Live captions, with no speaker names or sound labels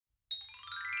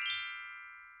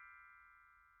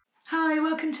Hi,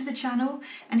 welcome to the channel,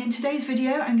 and in today's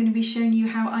video I'm going to be showing you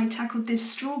how I tackled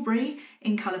this strawberry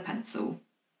in colour pencil.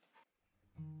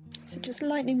 So just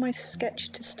lightening my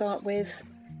sketch to start with,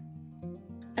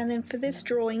 and then for this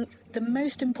drawing the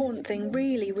most important thing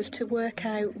really was to work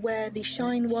out where the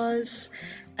shine was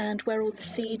and where all the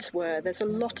seeds were. There's a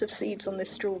lot of seeds on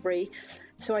this strawberry,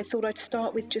 so I thought I'd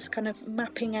start with just kind of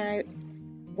mapping out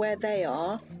where they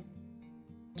are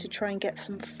to try and get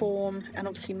some form, and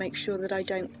obviously make sure that I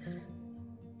don't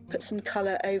put some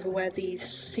colour over where these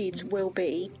seeds will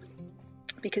be,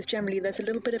 because generally there's a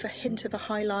little bit of a hint of a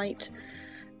highlight,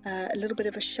 a little bit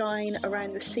of a shine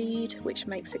around the seed, which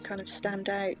makes it kind of stand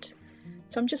out.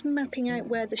 So I'm just mapping out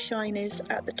where the shine is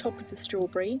at the top of the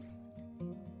strawberry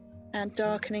and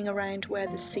darkening around where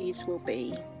the seeds will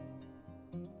be.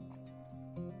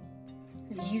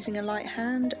 Using a light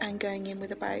hand and going in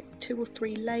with about 2 or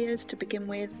 3 layers to begin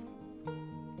with,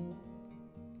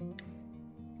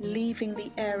 leaving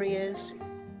the areas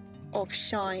of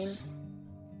shine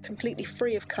completely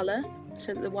free of colour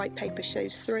so that the white paper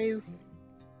shows through.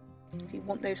 So you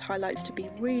want those highlights to be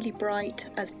really bright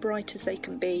as they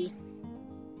can be.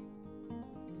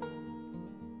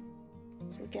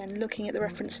 So again, looking at the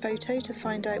reference photo to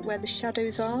find out where the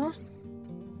shadows are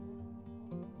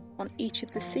on each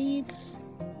of the seeds.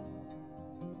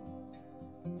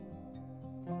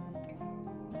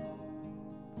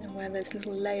 And where there's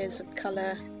little layers of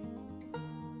colour.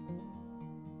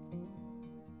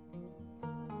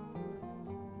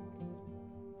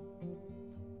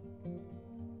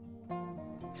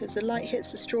 So as the light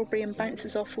hits the strawberry and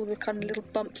bounces off all the kind of little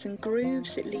bumps and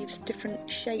grooves, it leaves different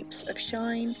shapes of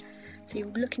shine. So you're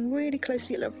looking really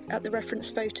closely at the reference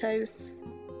photo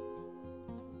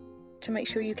to make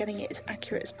sure you're getting it as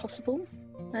accurate as possible.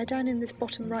 Now down in this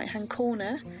bottom right hand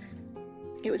corner,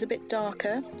 it was a bit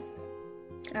darker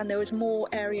and there was more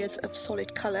areas of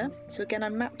solid colour. So again, I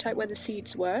mapped out where the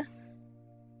seeds were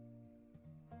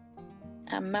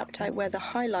and mapped out where the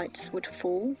highlights would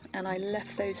fall, and I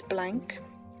left those blank.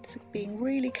 So being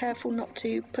really careful not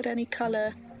to put any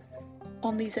colour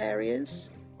on these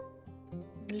areas,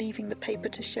 leaving the paper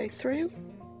to show through.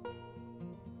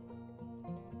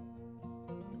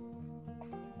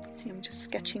 See, I'm just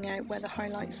sketching out where the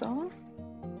highlights are.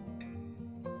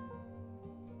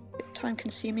 A bit time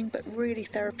consuming but really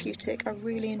therapeutic. I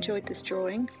really enjoyed this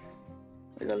drawing.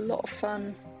 It was a lot of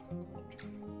fun.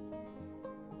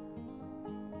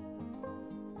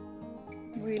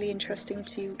 Really interesting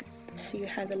to see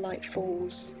how the light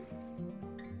falls.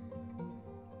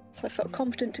 So I felt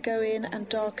confident to go in and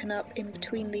darken up in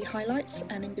between the highlights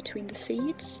and in between the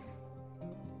seeds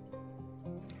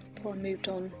before I moved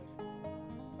on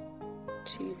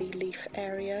to the leaf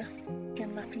area.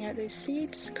 Again, mapping out those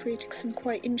seeds, creating some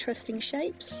quite interesting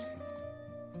shapes.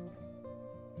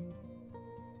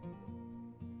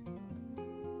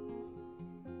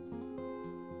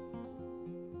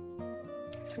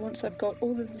 So once I've got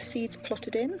all of the seeds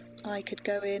plotted in, I could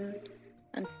go in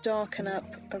and darken up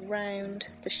around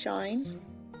the shine.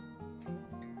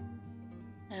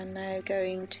 And now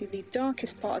going to the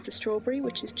darkest part of the strawberry,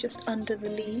 which is just under the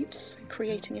leaves,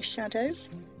 creating a shadow.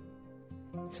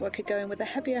 So I could go in with a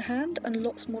heavier hand and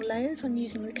lots more layers. I'm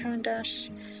using the Caran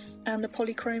d'Ache and the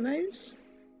Polychromos,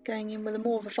 going in with a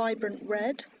more of a vibrant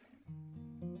red,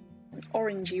 an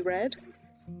orangey red.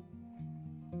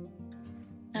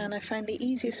 And I found the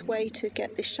easiest way to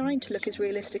get the shine to look as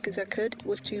realistic as I could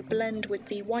was to blend with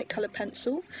the white colour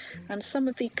pencil, and some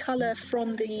of the colour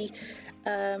from the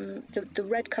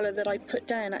red colour that I put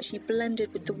down actually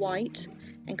blended with the white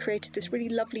and created this really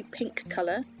lovely pink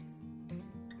colour,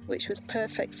 which was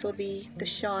perfect for the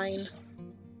shine.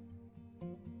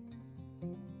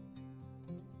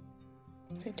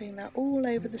 So doing that all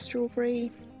over the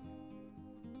strawberry,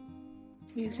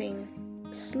 using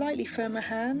a slightly firmer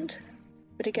hand,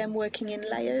 but again working in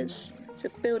layers, so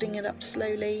building it up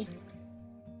slowly,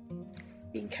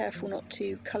 being careful not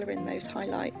to colour in those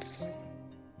highlights.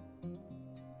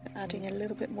 Adding a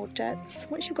little bit more depth.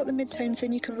 Once you've got the midtones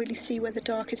in, you can really see where the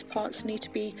darkest parts need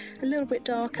to be a little bit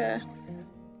darker.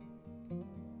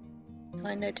 And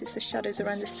I noticed the shadows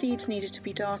around the seeds needed to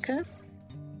be darker.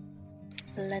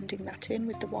 Blending that in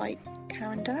with the white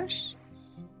Caran d'Ache.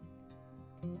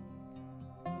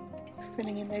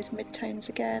 Filling in those midtones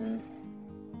again.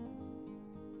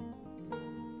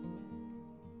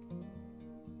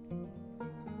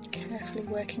 Carefully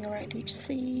working around each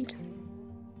seed.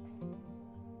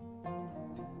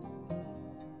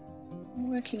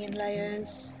 Working in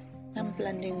layers and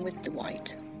blending with the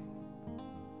white.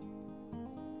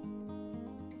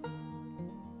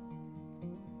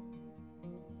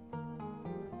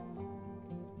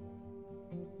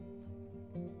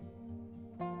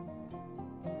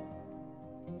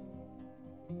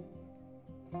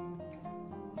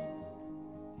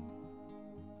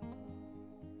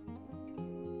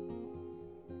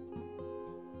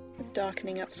 So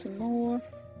darkening up some more,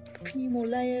 a few more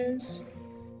layers.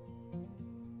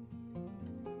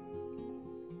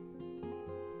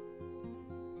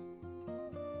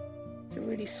 So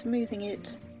really smoothing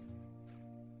it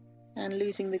and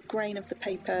losing the grain of the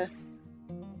paper.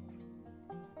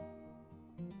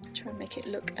 Try and make it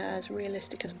look as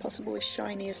realistic as possible, as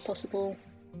shiny as possible,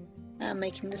 and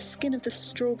making the skin of the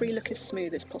strawberry look as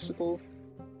smooth as possible.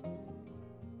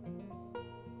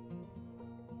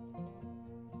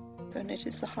 So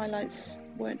notice the highlights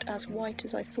weren't as white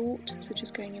as I thought, so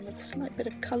just going in with a slight bit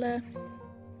of colour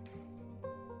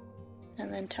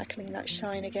and then tackling that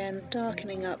shine again,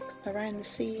 darkening up around the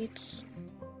seeds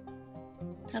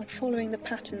and following the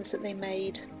patterns that they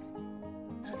made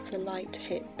as the light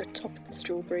hit the top of the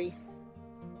strawberry.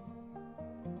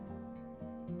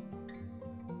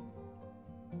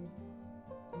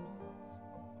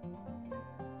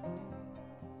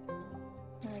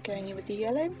 Now going in with the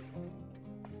yellow.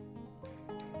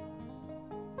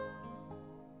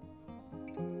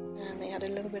 And they had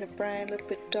a little bit of brown, a little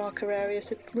bit darker areas,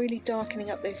 so really darkening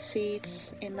up those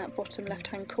seeds in that bottom left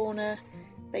hand corner.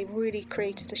 They really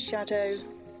created a shadow.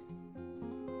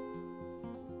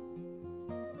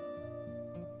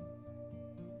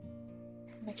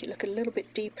 Make it look a little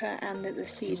bit deeper, and that the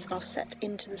seeds are set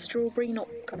into the strawberry, not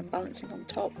kind of balancing on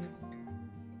top.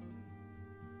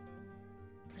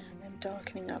 And then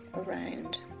darkening up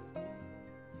around.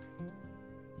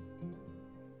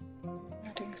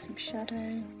 Adding some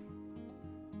shadow.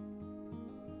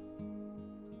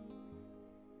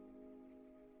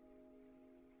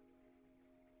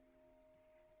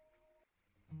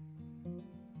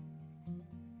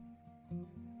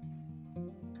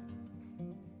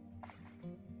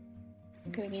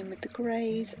 Going in with the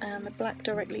greys and the black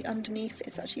directly underneath.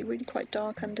 It's actually really quite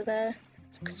dark under there,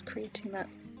 so creating that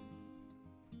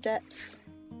depth.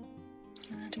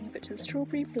 And adding a bit to the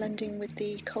strawberry, blending with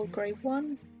the cold grey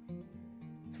one.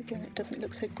 So again, it doesn't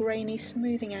look so grainy,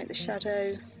 smoothing out the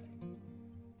shadow.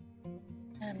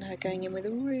 And now going in with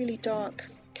a really dark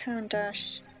Caran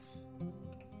d'Ache,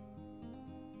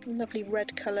 lovely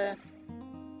red colour.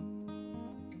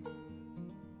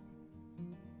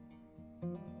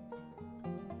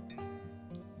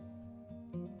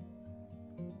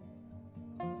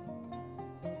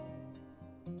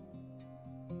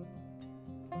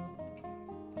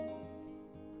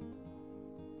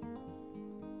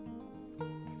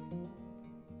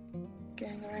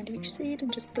 Going around each seed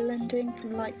and just blending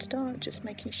from light to dark, just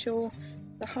making sure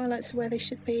the highlights are where they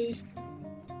should be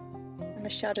and the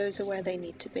shadows are where they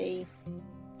need to be.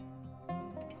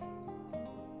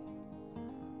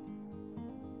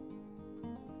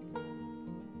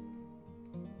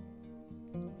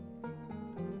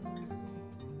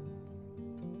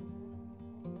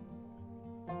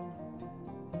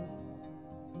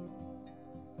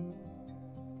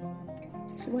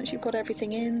 So once you've got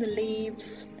everything in, the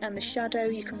leaves and the shadow,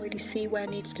 you can really see where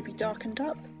it needs to be darkened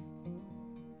up.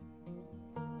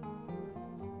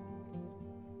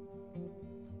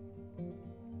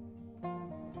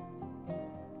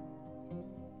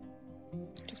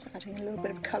 Just adding a little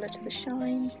bit of colour to the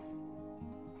shine.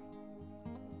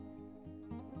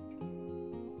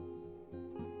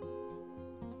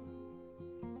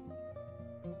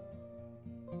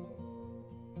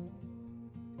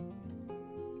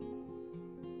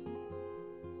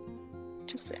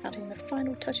 Just adding the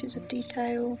final touches of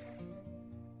detail.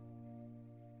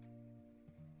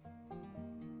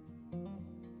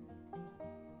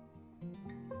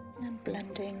 And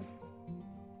blending.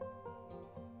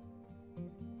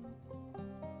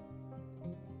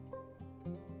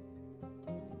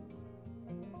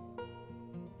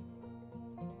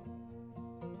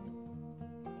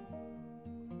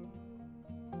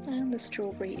 And the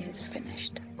strawberry is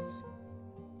finished.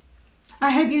 I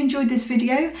hope you enjoyed this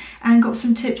video and got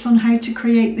some tips on how to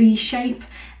create the shape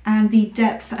and the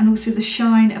depth and also the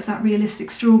shine of that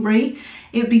realistic strawberry.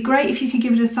 It would be great if you could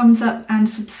give it a thumbs up and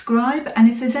subscribe, and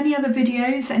if there's any other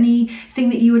videos,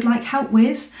 anything that you would like help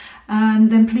with,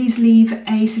 then please leave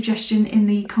a suggestion in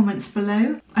the comments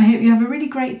below. I hope you have a really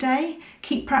great day,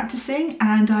 keep practicing,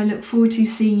 and I look forward to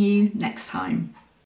seeing you next time.